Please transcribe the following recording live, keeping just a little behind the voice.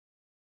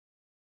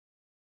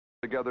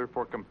together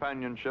for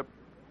companionship,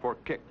 for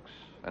kicks,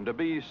 and to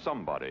be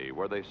somebody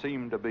where they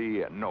seem to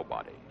be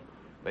nobody.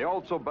 They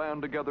also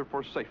band together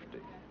for safety,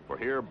 for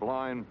here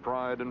blind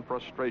pride and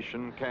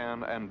frustration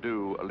can and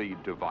do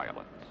lead to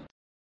violence.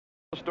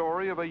 The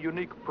story of a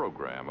unique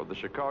program of the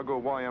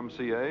Chicago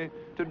YMCA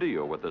to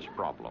deal with this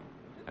problem,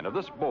 and of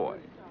this boy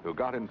who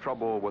got in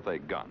trouble with a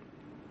gun,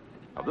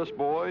 of this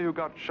boy who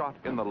got shot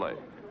in the leg,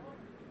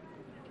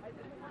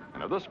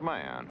 and of this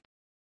man,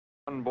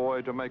 one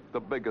boy to make the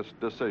biggest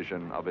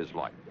decision of his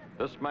life.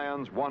 This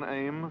man's one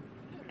aim,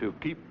 to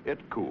keep it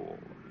cool.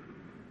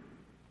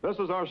 This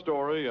is our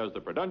story as the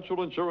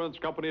Prudential Insurance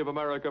Company of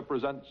America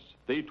presents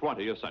the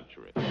 20th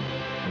Century.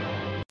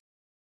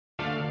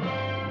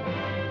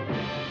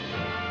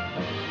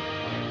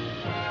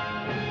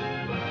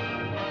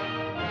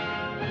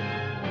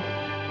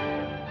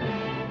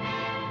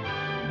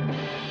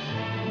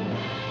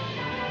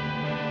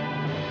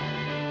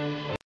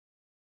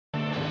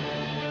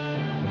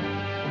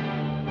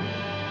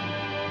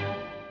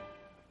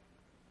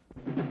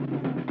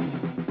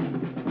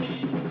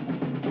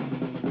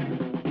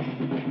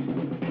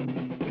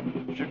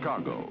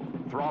 Chicago,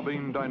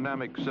 throbbing,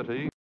 dynamic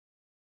city,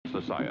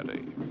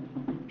 society.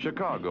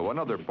 Chicago,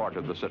 another part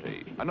of the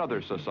city,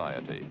 another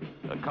society,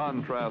 a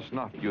contrast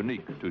not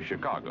unique to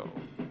Chicago.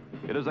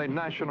 It is a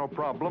national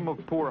problem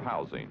of poor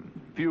housing,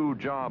 few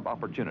job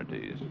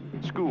opportunities,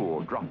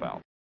 school dropout.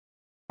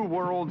 Two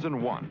worlds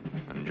in one,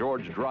 and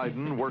George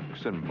Dryden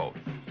works in both.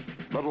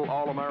 Little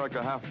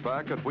All-America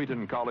halfback at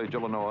Wheaton College,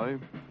 Illinois,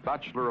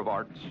 Bachelor of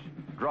Arts,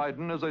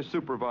 Dryden is a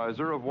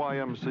supervisor of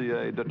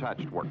YMCA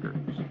detached workers.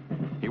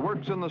 He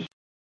works in the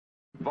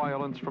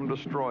violence from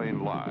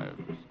destroying lives.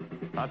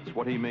 That's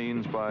what he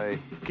means by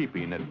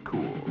keeping it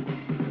cool.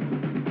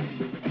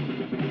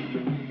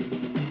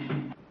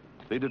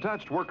 The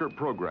detached worker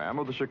program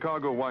of the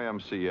Chicago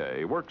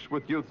YMCA works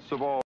with youths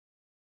of all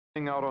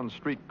out on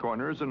street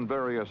corners in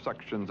various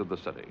sections of the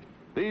city.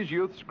 These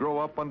youths grow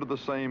up under the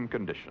same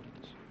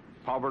conditions.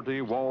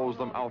 Poverty walls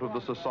them out of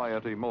the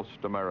society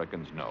most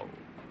Americans know.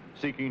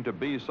 Seeking to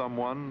be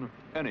someone,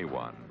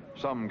 anyone,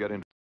 some get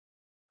into.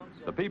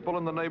 The people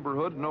in the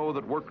neighborhood know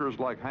that workers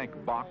like Hank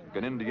Bach,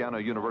 an Indiana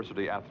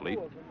University athlete,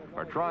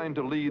 are trying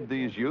to lead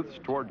these youths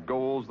toward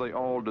goals they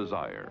all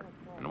desire,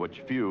 and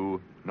which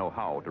few know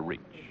how to reach.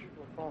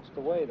 Across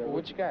the way there.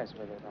 Which guys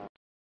were they?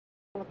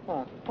 1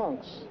 o'clock,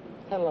 punks,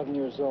 10, 11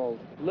 years old.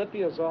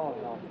 Lippy is all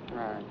hell.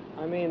 Right.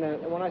 I mean,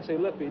 when I say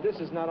lippy,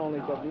 this is not only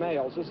for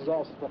males, this is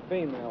also for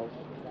females.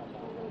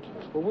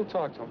 Well, we'll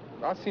talk to them.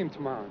 I'll see him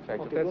tomorrow, in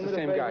fact, Okay, if that's the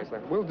same guys.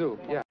 We'll do,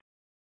 yeah.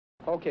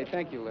 Okay,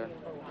 thank you, Larry.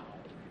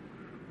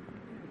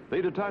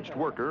 The detached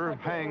worker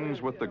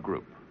hangs with the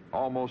group,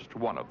 almost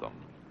one of them.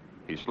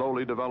 He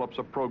slowly develops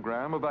a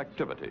program of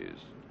activities,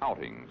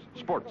 outings,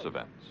 sports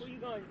events.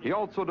 He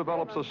also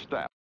develops a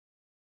staff,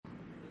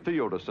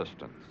 field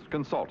assistants,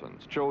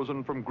 consultants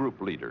chosen from group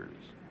leaders.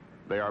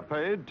 They are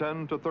paid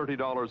 $10 to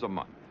 $30 a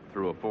month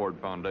through a Ford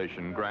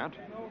Foundation grant,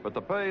 but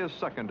the pay is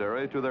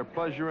secondary to their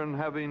pleasure in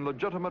having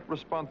legitimate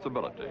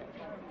responsibility,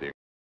 the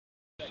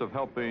experience of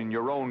helping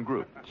your own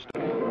group.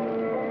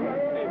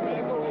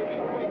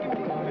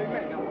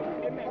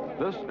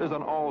 This is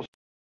an all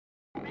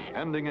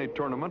ending a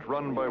tournament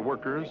run by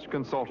workers,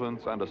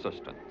 consultants, and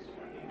assistants.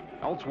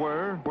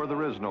 Elsewhere, where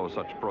there is no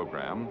such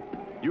program,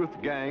 youth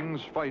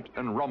gangs fight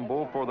and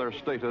rumble for their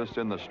status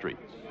in the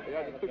streets.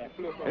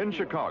 In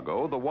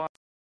Chicago, the Y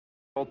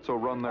also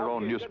run their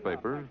own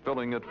newspaper,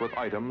 filling it with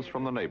items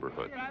from the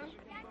neighborhoods.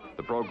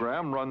 The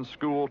program runs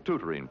school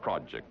tutoring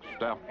projects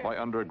staffed by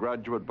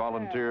undergraduate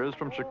volunteers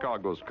from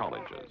Chicago's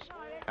colleges,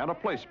 and a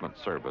placement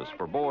service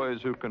for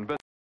boys who convince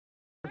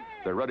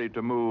they're ready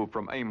to move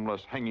from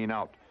aimless hanging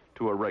out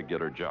to a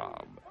regular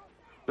job.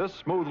 This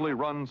smoothly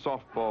run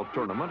softball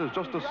tournament is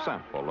just a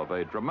sample of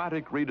a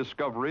dramatic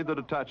rediscovery the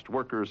detached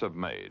workers have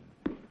made.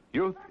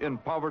 Youth in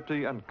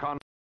poverty and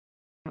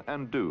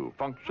and do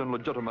function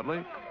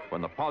legitimately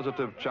when the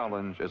positive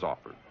challenge is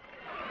offered.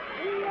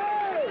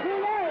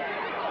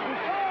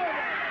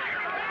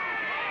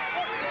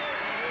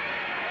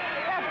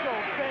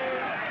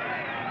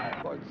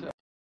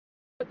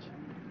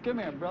 Come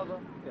here, brother.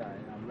 Yeah,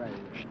 I'm ready.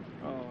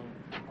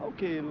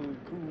 Okay, little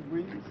cool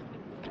breeze.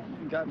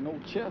 You got no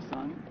chest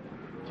on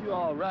you. You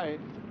all right.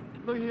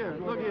 Look here,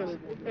 look here.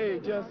 Hey,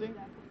 Jesse.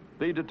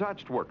 The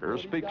detached worker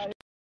speaks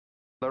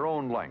their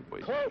own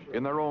language,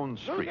 in their own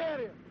street.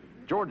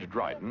 George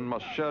Dryden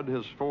must shed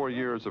his 4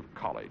 years of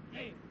college,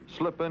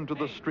 slip into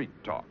the street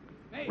talk,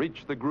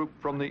 reach the group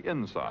from the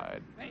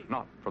inside,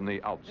 not from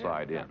the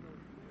outside in.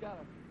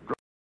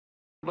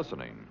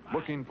 Listening,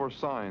 looking for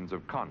signs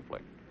of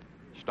conflict.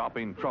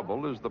 Stopping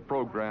trouble is the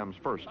program's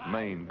first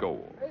main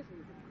goal.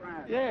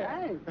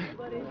 Yeah.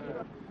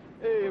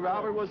 Hey,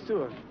 Robert, what's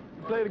to it?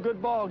 You played a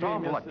good ball game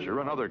Tom yesterday. Fletcher,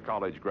 another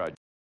college graduate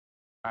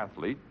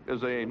athlete,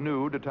 is a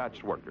new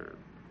detached worker,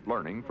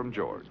 learning from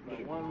George.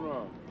 One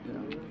run.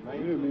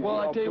 Yeah.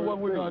 Well, I tell you what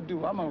we're gonna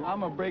do. I'm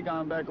gonna break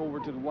on back over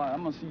to the wire.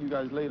 I'm gonna see you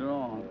guys later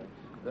on.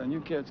 And you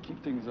cats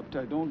keep things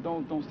uptight.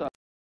 Don't stop.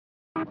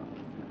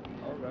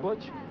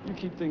 Butch, you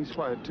keep things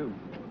quiet too.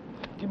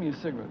 Give me a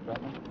cigarette,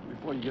 brother,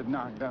 before you get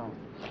knocked down.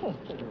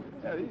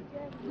 Yeah, these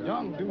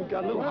young dude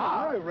got a little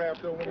hot. Really rap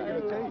though when he get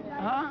a tape.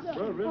 Huh?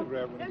 Bro, really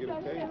rap when he get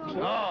a tape.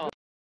 Oh.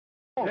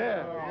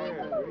 Yeah.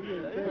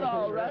 He's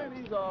all right.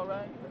 He's all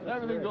right.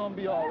 Everything's gonna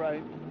be all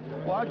right.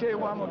 Well, I'll tell you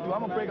what I'm gonna do.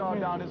 I'm gonna break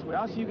on down this way.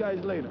 I'll see you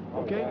guys later,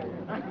 okay?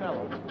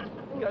 Mellow.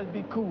 You guys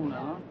be cool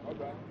now,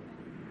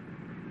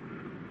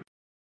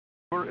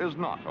 huh? Is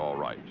not all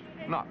right,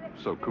 not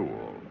so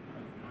cool.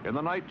 In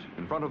the night,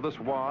 in front of this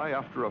Y,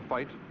 after a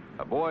fight,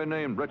 a boy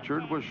named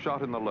Richard was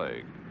shot in the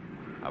leg.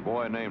 A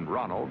boy named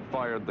Ronald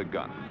fired the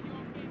gun.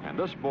 And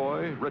this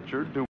boy,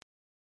 Richard, who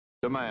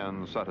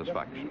demands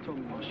satisfaction. He told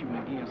me about shooting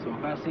again, so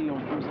if I see him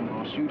in person,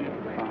 I'll shoot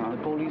him. The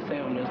police say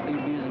on this, they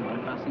busy, but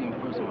if I see him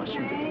in person, I'll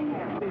shoot him.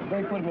 If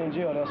they put him in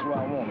jail, that's where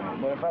I want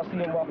him. But if I see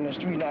him walking the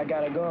street and I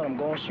got a gun, I'm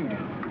gonna shoot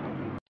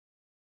him.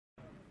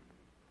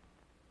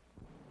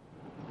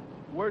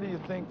 Where do you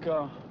think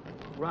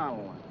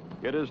Ronald went?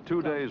 It is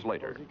 2 days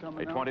later.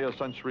 A 20th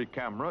century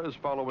camera is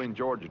following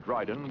George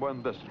Dryden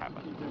when this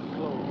happened.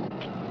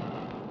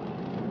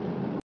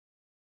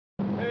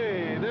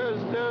 Hey,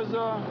 there's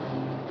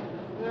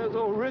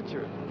old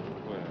Richard.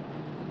 Where?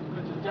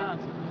 Richard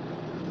Johnson.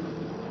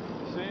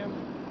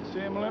 See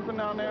him limping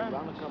down there?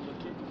 Ronald come to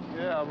keep him.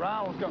 Yeah,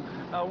 Ronald's coming.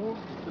 Now,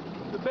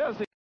 the best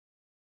thing,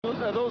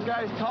 are those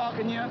guys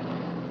talking yet?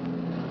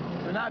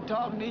 They're not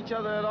talking to each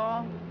other at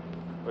all?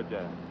 What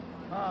that?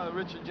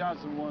 Richard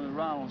Johnson wanted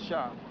Ronald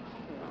shot.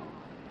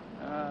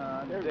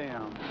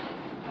 Damn.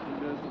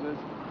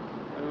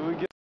 We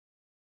get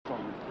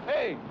from him.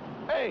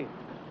 Hey,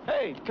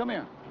 come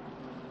here.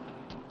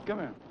 Come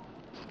here.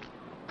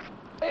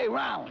 Hey,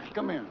 Ronald,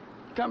 come here.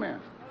 Come here.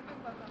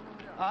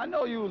 I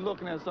know you were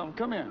looking at something.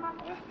 Come here.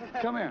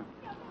 Come here.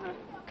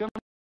 Come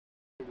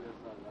here.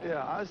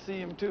 Yeah, I see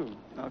him too.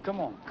 Now, come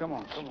on.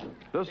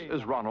 This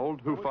is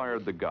Ronald, who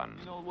fired the gun.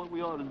 You know what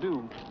we ought to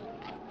do?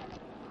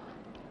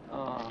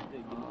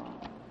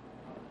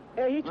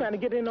 Hey, he trying to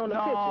get in on the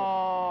picture.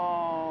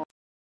 No.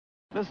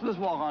 Let's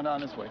walk on down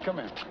this way. Come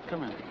here.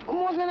 Come on,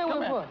 get in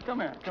with us. Come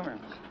here,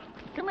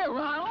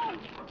 Ronald.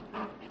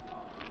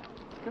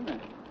 Come here.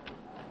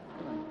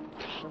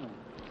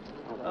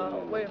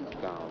 Wait a minute.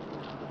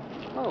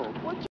 Oh,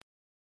 what you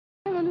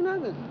ain't gonna do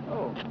nothing.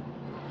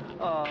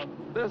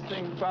 This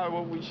thing probably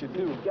what we should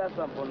do. Got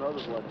something for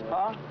another one, man.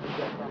 Huh?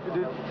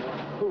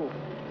 Who?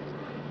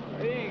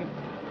 Hey,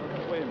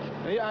 wait a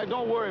minute. Yeah,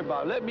 don't worry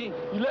about it.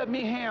 You let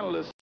me handle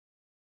this.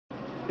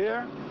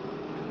 Here?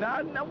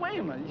 Now wait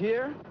a minute.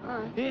 Here?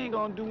 Right. He ain't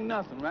gonna do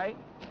nothing, right?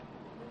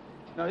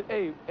 Now,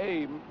 hey,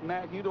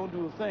 Mac, you don't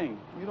do a thing.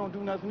 You don't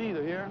do nothing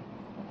either, here?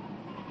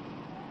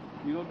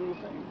 You don't do a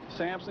thing.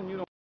 Samson, you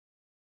don't.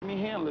 Let me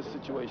handle this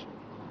situation.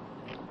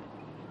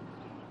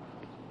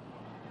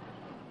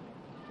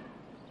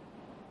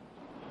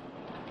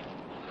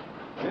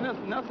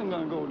 Ain't nothing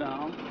gonna go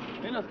down.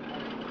 Ain't nothing.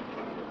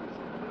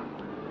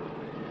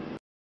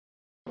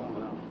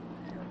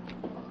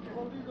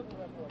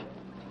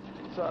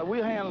 So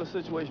we'll handle the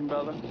situation,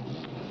 brother.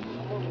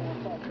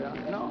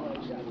 No,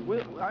 we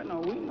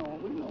know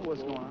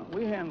what's going on.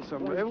 We handle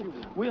something.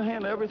 We'll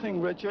handle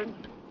everything, Richard.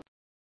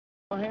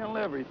 We'll handle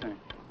everything.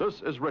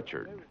 This is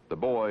Richard, the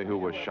boy who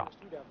was shot.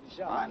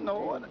 I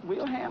know it.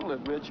 We'll handle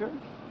it, Richard.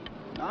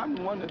 I'm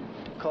the one that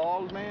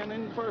called the man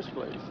in the first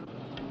place.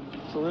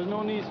 So there's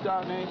no need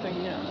starting anything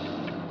here.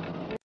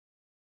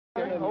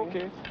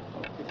 Okay.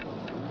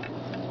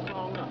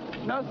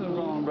 Nothing's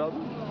wrong, brother.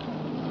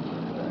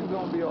 It's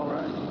gonna be all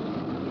right.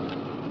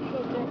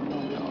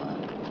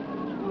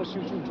 I'm gonna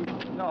shoot you, too.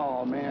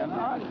 No, man.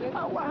 How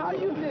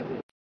you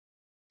living?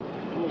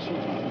 I'm gonna shoot you.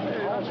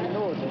 Hey, I actually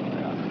know it, though.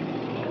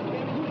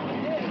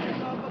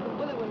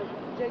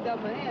 Checked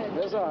out my hand.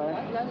 That's all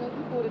right. You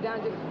pulled it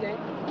down just a thing.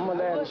 I'm gonna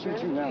let her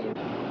shoot you now.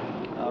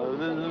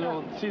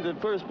 See, the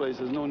first place,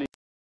 there's no need.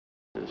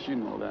 You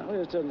know that. I'm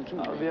just telling the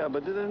truth. Yeah,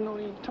 but there's no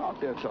need to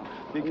talk that talk.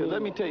 Because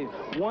let me tell you,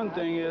 one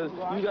thing is,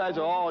 you guys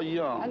are all I can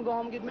young. go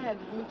home and get mad.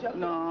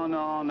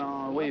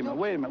 No. Wait a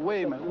minute.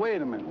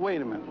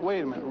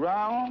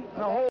 Ronald?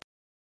 No, hold.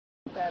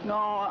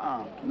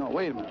 No,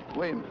 wait a minute.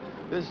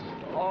 This,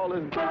 all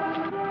is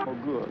oh,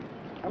 good.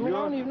 I mean, I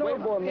don't even know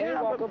it, boy, man.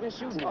 Yeah, Walk up and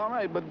shoot me. All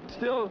right, but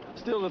still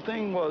the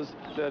thing was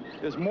that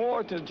there's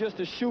more to just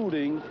a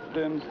shooting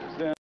than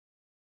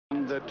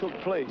that took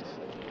place.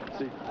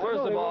 See,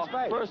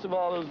 first of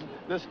all,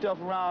 there's stuff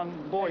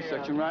around boy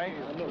section, right?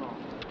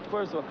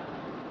 First of all,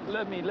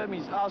 let me,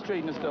 I'll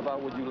straighten this stuff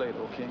out with you later,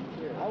 okay?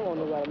 I want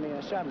to know why the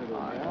man shot me, though,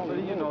 man. But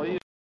you know, he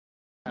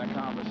had a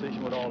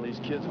conversation with all these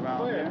kids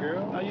around here.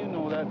 Girl. Now you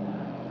know that.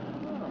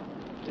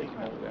 Take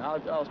him over there.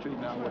 I'll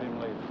straighten out with him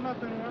later.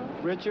 Nothing wrong.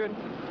 Richard,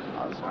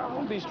 I'm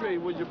gonna be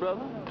straight with you,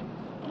 brother.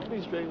 I'll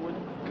be straight with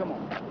you. Come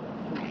on.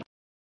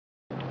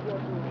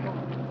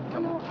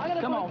 Come on. I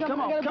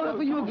gotta put it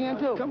for you again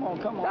too. Come on.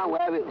 Don't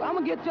worry, I'm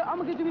gonna get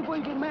you before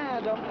you get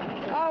mad though.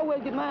 I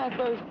always get mad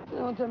first. You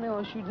don't tell me you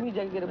want to shoot me,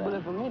 just get a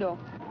bullet from me though.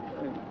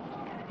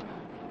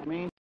 I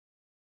mean,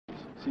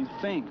 see,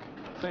 think.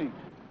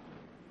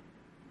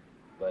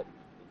 But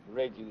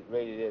Rated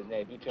his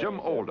name. Jim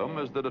Oldham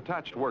is the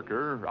detached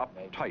worker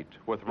uptight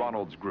with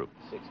Ronald's group.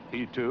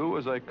 He, too,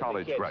 is a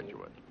college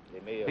graduate.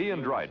 He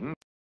and Dryden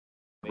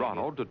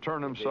Ronald to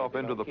turn himself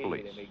into the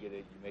police.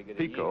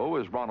 Pico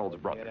is Ronald's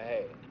brother.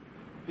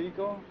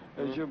 Pico,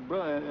 as your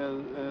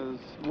brother,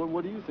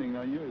 what do you think?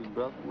 Now, you're his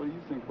brother. What do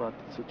you think about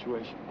the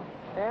situation?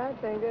 Yeah,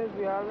 I think that'd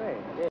be all right.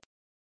 Yeah.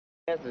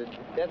 That's the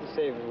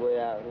safest way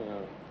out, you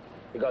know.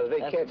 Because if they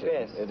That's catch the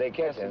him, best. if they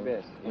catch That's the him,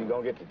 best. you're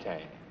going to get the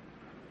time.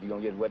 You're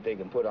going to get what they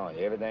can put on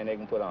you, everything they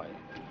can put on you.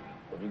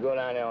 If you go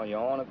down there on your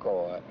own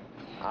accord,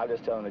 I'll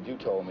just tell them that you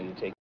told me to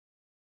take,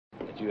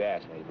 that you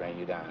asked me to bring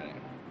you down there.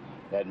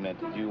 That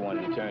meant that you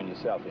wanted to turn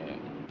yourself in.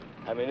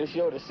 I mean, it's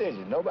your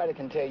decision. Nobody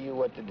can tell you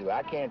what to do.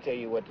 I can't tell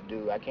you what to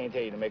do. I can't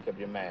tell you to make up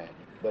your mind.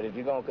 But if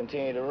you're going to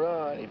continue to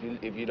run,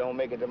 if you don't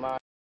make it tomorrow,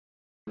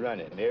 run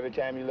it. And every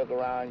time you look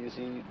around, you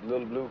see a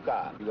little blue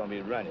car. You're going to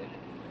be running.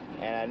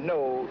 And I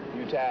know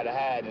you're tired of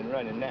hiding and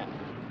running now.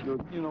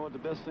 You know what the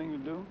best thing to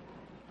do?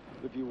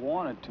 If you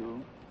wanted to,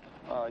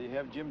 you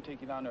have Jim take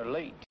you down there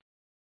late.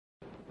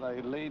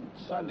 Like late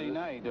Sunday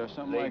night or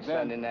something like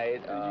that. Sunday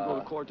night. And you go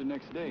to court the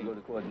next day. You go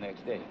to court the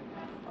next day.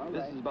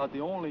 This is about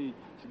the only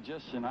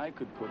suggestion I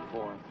could put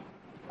forth.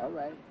 All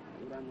right.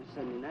 Go down there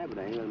Sunday night, but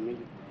I ain't gonna make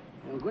it.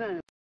 I'm go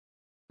down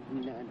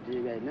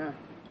there right now.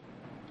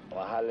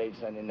 Well, how late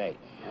Sunday night?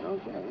 I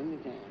don't care,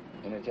 anytime.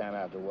 Anytime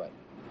after what?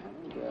 I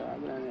don't care. I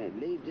go down there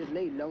late, just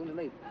late, long as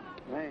late.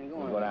 I ain't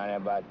going. You go down there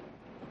about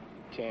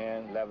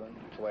 10, 11,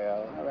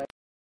 12. All right.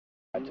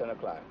 At 10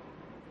 o'clock.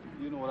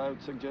 You know what I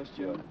would suggest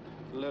you?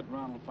 Let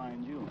Ronald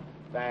find you.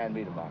 Find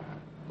me tomorrow.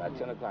 About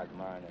 10 o'clock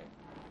tomorrow night.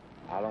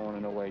 I don't want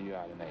to know where you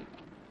are tonight.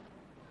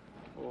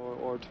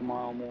 Or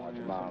tomorrow morning.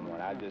 Or tomorrow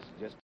morning. I just...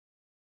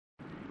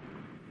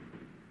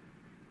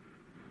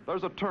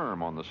 There's a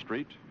term on the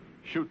street,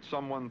 shoot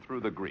someone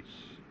through the grease.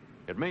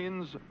 It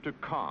means to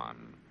con,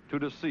 to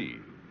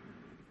deceive.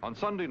 On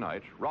Sunday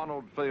night,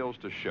 Ronald fails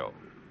to show,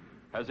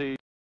 as he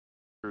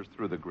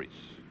through the grease.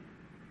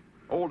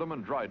 Oldham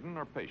and Dryden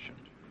are patient.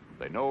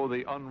 They know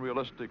the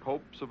unrealistic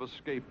hopes of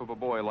escape of a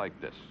boy like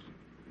this.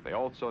 They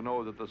also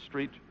know that the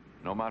street,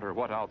 no matter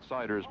what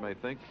outsiders may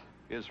think,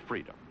 is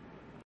freedom.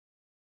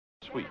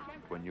 Sweet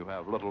when you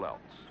have little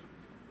else.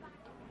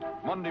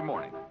 Monday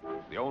morning,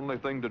 the only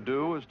thing to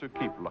do is to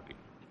keep looking.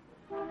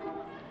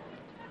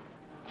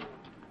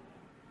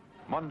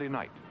 Monday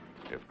night,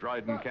 if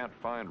Dryden can't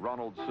find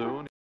Ronald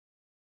soon,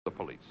 the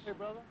police.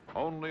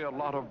 Only a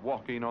lot of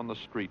walking on the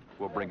street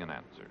will bring an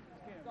answer.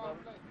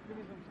 Give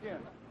me some skin.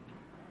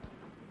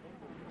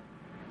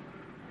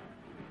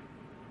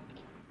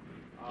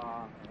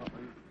 I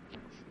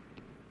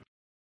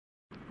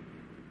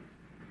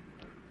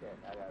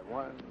got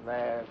one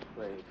last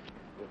place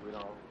if we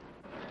don't...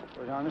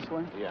 Go down this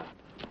way? Yeah.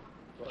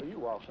 Well, you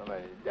walk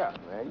somebody. Yeah,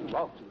 man, you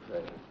walk too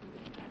fast.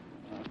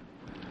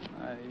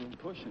 I ain't even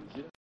pushing,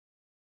 see?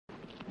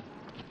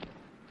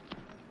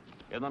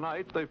 In the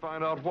night, they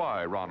find out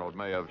why Ronald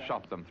may have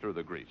shot them through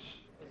the grease.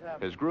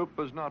 His group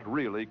is not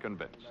really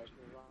convinced.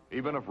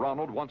 Even if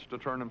Ronald wants to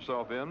turn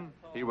himself in,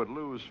 he would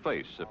lose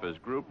face if his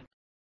group,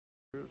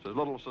 his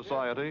little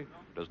society,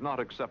 does not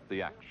accept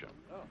the action.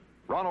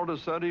 Ronald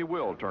has said he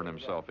will turn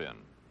himself in.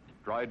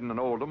 Dryden and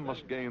Oldham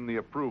must gain the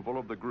approval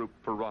of the group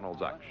for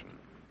Ronald's action.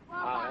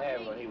 I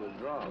had when he was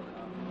drunk.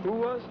 Who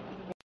was?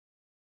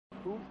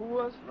 Who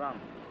was?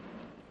 Drunk.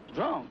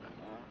 Drunk?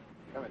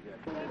 Come here,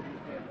 Jack.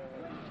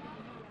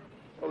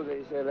 What was that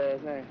you said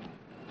last night?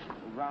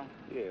 Drunk?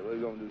 Yeah, what are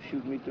you going to do,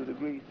 shoot me through the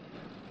grease?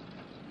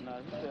 No,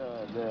 he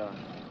said,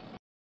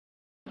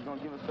 he's going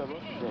to give himself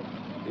up today.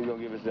 He's going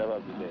to give himself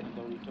up today. That's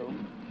what he told me.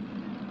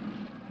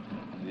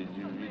 Did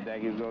you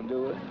think he was going to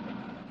do it?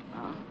 I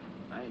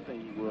didn't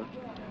think he would.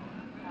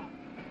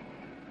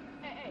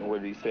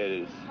 What he said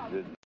is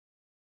that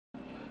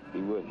he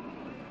wouldn't.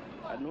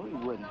 I knew he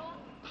wouldn't.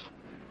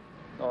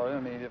 Oh, I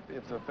mean,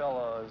 if the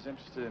fella is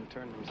interested in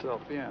turning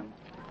himself in,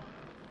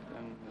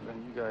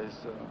 then you guys,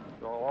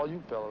 all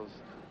you fellows,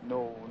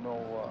 know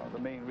the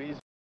main reason.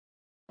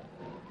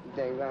 You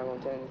think Ron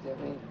gonna turn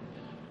himself in?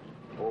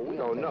 Well, we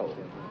don't know.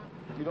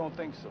 You don't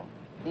think so?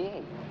 He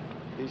ain't.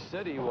 He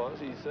said he was.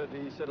 He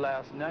said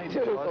last night he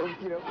was.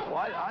 Well,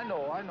 I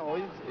know.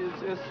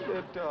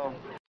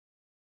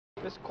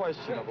 It's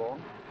questionable,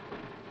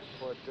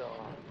 but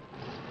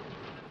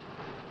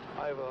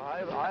I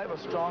have a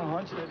strong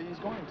hunch that he's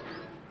going to.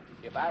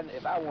 If I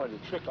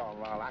wanted to trick on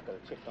Ronald, I could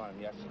have tricked on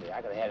him yesterday.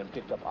 I could have had him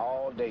picked up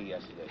all day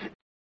yesterday.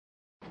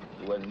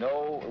 There was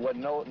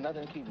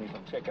nothing to keep me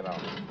from tricking on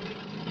him.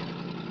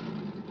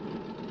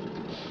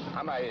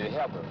 I'm out here to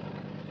help him,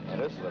 and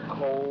this is a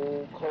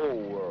cold,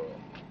 cold world.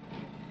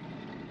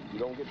 You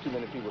don't get too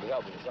many people to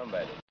help you,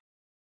 somebody.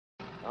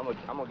 I'm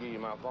gonna give you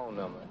my phone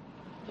number.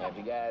 Now, if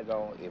you guys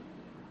don't, if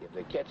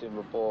they catch him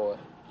before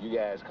you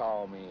guys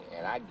call me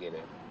and I get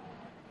him,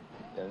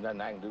 there's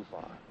nothing I can do for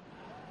him.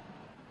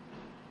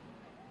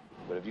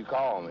 But if you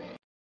call me,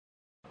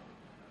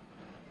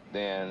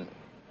 then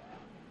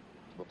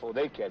before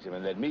they catch him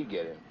and let me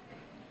get him,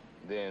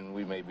 then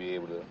I may be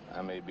able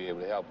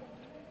to help him.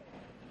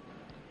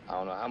 I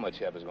don't know how much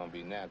help it's gonna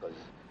be now, because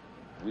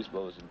we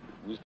supposed to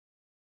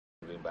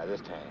be by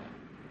this time.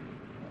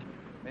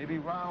 Maybe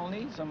Ronald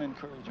needs some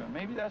encouragement.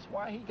 Maybe that's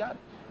why he got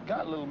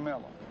a little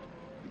mellow.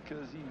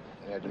 Because he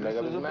had to make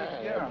up his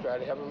mind. Yeah. Try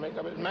to help him make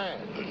up his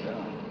mind.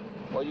 Yeah.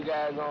 Well, you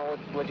guys going,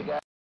 what you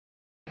got?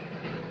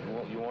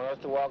 You want us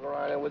to walk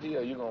around there with you,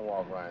 or you going to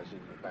walk around and see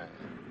if you can find it?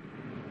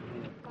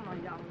 Come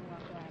on, y'all.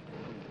 Walk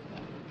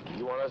around.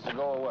 You want us to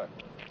go or what?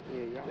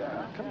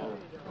 Yeah, come on.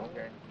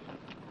 Okay.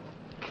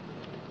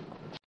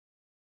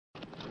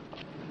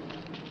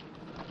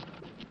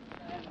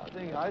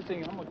 I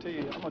think I'm gonna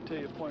tell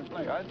you point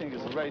blank. I think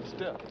it's the right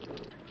step.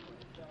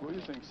 What do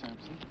you think,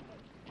 Sampson?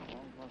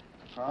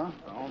 Huh?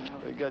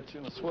 They got you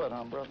in a sweat,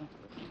 huh, brother?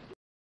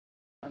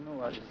 I know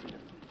how you feel.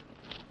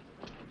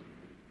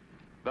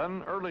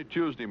 Then, early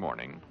Tuesday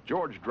morning,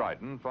 George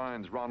Dryden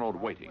finds Ronald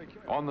waiting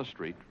on the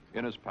street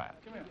in his path.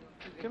 Come here.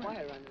 Come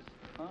here.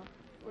 Huh?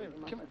 Wait,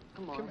 come here.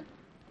 Come on. Come here.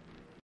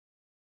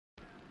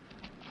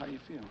 How you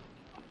feel?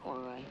 All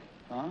right.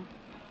 Huh? All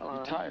You're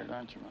right. tired,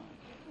 aren't you, Ronald?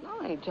 No,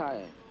 I ain't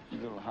tired. You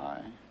a little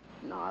high.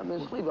 No, I've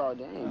been asleep all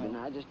day. I ain't been.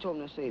 I just told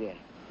him to say that.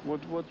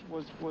 What's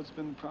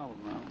been the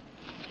problem, Ronald?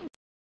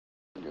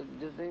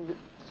 This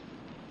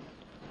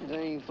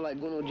ain't feel like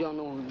going no jump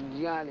no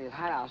beyond this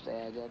hot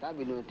outside, Jack. I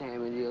be doing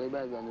time in jail. They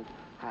better be on the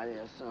hot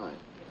ass sun.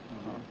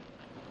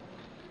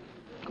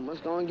 Come on,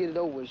 let's go and get it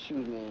over with,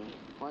 shoot, man.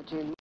 Watch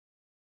him.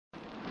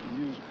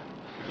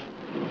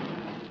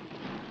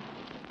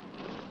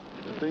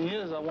 The thing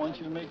is, I want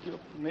you to make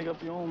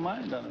up your own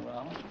mind on it,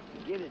 Ronald.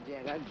 Get it,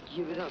 Jack. I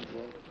give it up,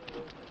 Jack.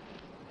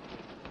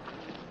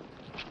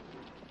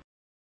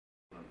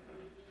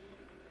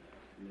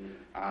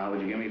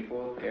 Would you give me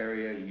 4th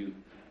area youth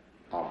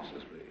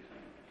officers, please?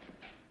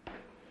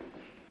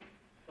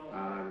 It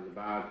was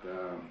about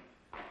a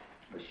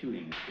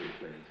shooting that took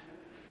place.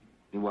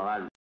 Well,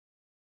 I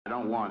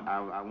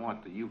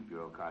want the youth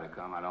bureau car to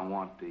come. I don't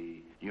want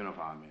the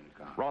uniform men to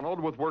come. Ronald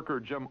with worker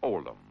Jim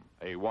Oldham,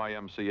 a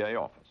YMCA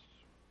office.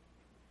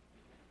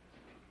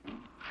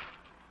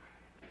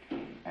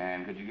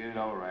 And could you get it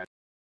over right?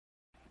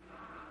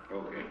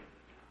 Okay.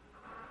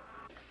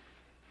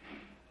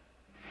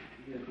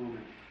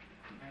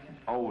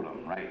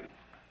 Oldham, right?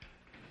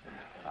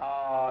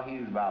 Oh,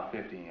 he's about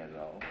 15 years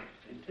old.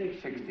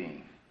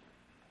 16.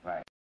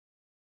 Right.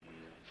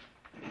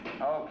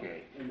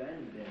 Okay.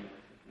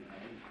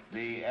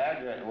 The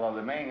address, well,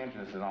 the main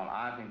entrance is on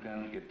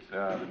Ossington. It's,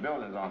 the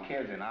building's on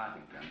Kersey and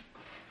Ossington.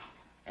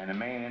 And the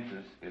main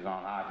entrance is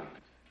on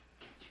Ossington.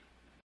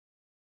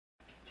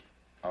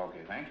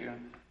 Okay, thank you.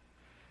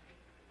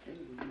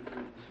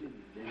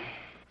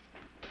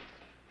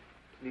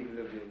 Sleep a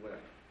little bit well.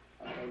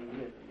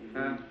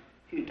 Huh?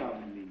 He's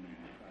talking to me, man.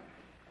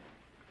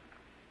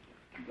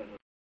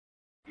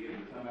 Yeah,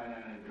 but somebody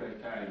down in the press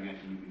tire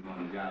mentioned you can go on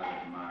the job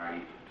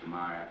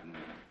tomorrow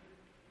afternoon.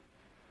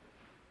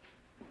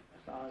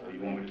 So you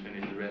want me to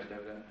finish the rest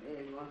of that? Yeah,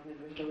 you want to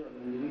finish the rest of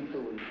it? We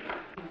through it.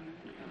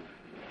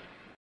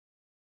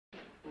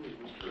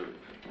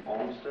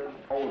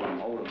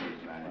 Oldham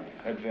is my name.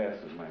 Address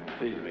is my name.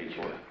 Please to meet you.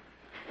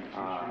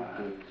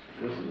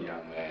 This is a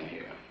young man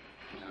here.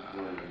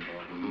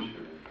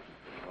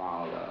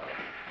 While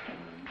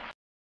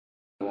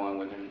going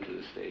with him to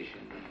the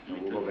station.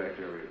 We'll go back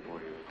to area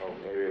 4. Oh,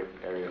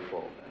 area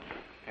 4.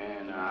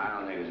 And I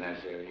don't think it's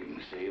necessary. You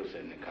can see he'll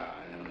sit in the car.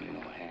 I don't need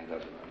no hands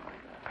up or nothing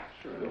like that.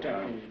 Sure. Okay.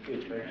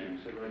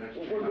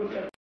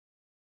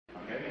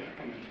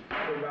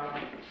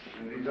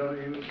 These other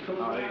units?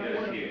 Oh, they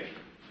just here.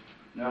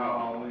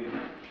 No,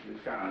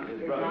 it's kind of his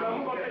brother.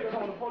 We're going to take us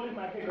home. The police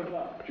might pick us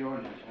up.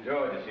 George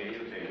is here.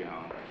 He'll take you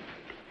home.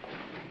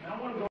 I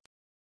want to go.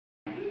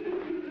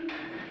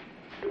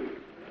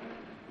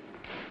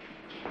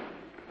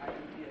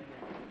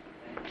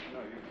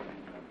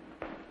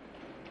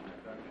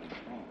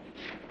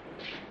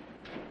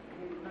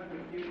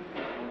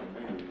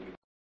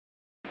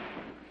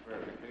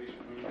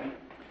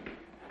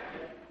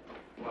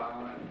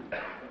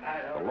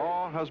 The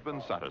law has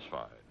been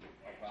satisfied.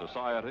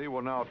 Society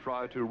will now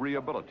try to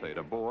rehabilitate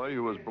a boy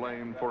who was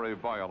blamed for a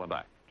violent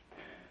act.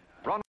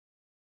 Ronald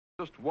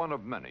is just one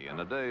of many in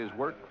the day's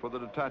work for the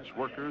detached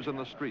workers in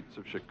the streets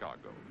of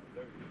Chicago.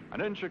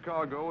 And in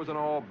Chicago, as in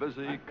all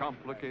busy,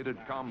 complicated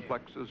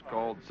complexes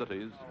called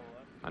cities,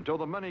 until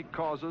the many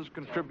causes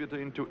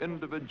contributing to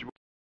individual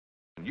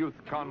and youth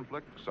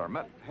conflicts are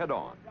met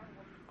head-on,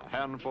 a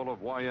handful of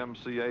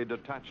YMCA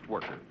detached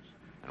workers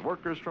and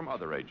workers from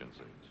other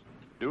agencies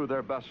do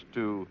their best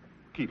to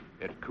keep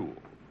it cool.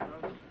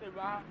 Hey,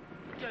 Rob,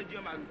 tell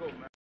Jim I can go,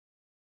 man.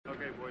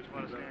 Okay, boys, you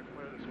want to stand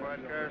clear of the squad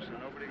car so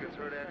nobody gets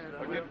hurt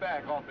accidentally? Well, get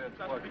back off that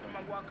squad. Are you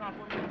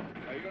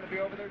going to be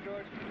over there,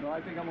 George? No,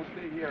 I think I'm going to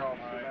stay here,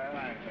 officer. All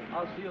right, fine.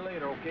 I'll see you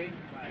later, okay?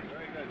 Fine.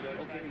 Very good, Judge.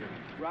 Okay. Thank you.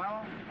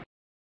 Ronald?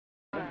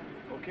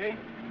 Okay?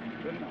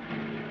 Good enough.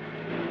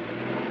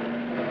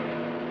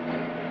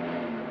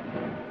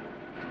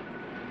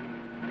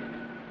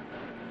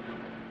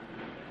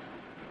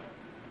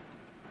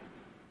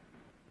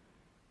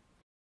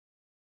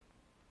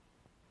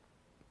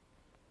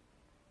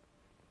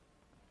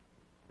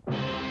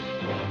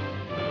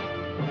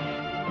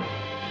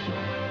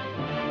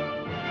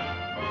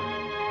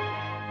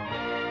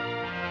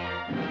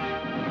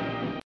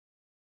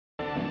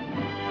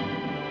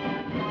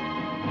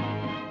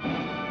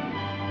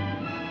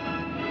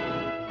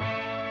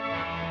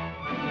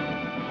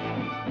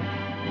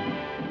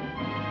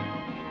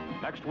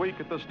 Next week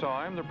at this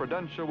time, the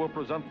Prudential will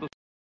present the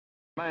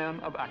man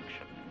of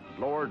action,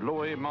 Lord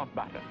Louis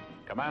Mountbatten,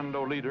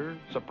 commando leader,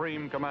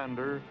 supreme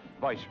commander,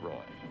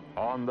 viceroy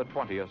on the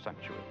 20th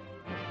century.